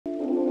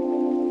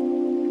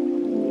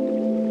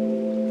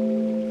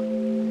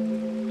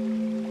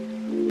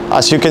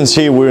As you can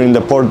see, we're in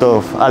the port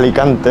of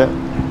Alicante,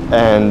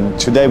 and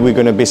today we're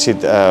going to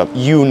visit a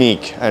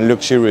unique and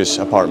luxurious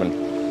apartment.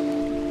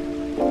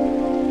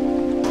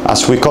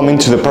 As we come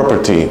into the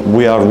property,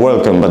 we are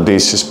welcomed by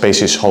this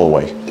spacious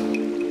hallway.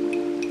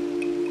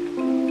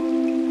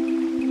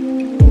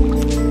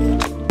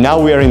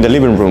 Now we are in the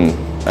living room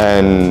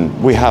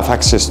and we have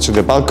access to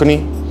the balcony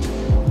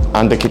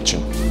and the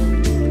kitchen.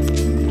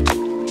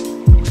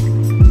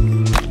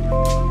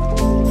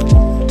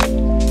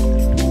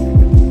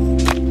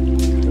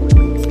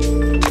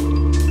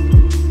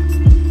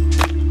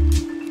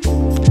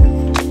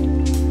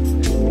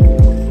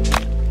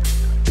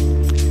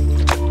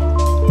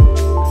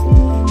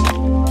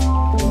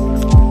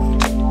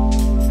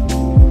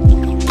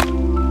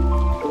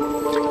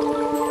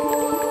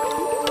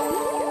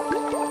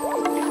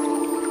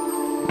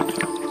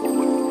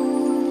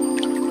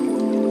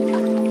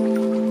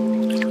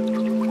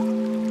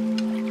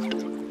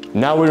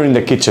 Now we're in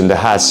the kitchen that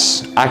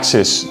has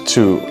access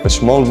to a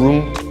small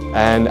room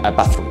and a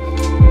bathroom.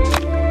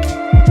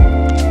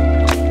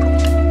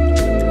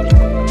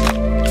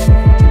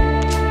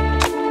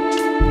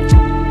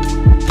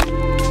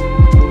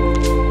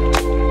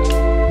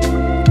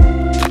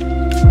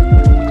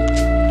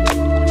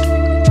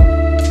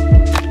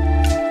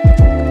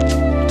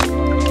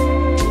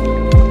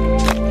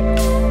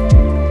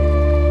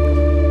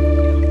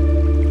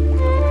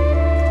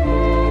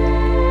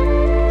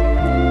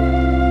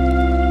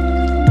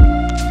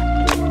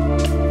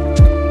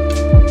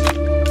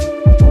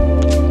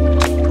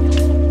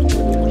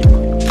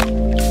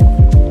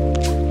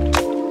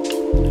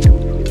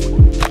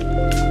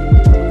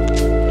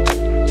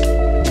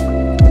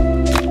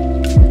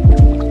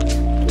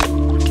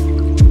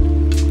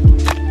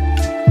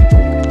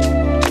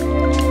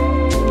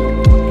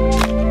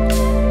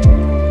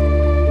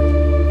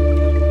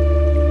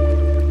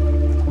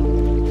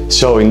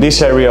 So in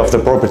this area of the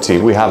property,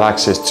 we have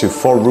access to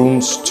 4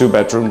 rooms, 2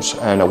 bedrooms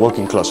and a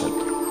walk-in closet.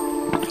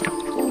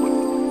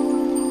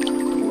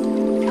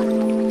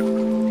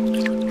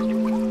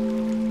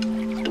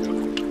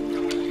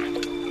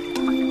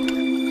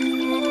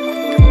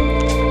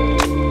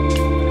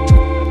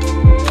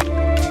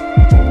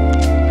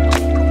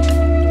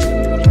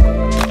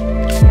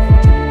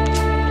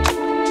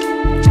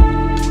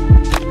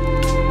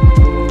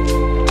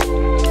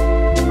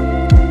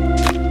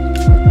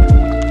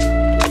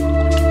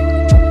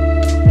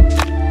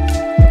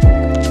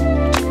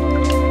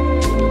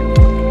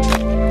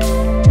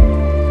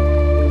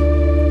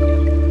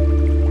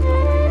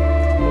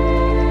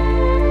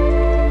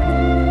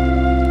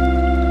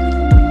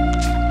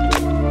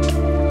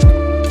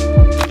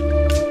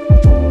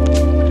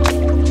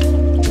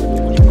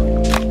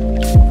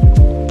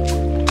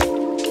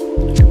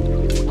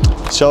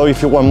 So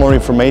if you want more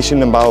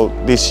information about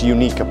this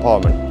unique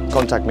apartment,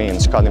 contact me in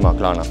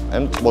SkandiaMäklarna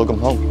and welcome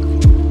home.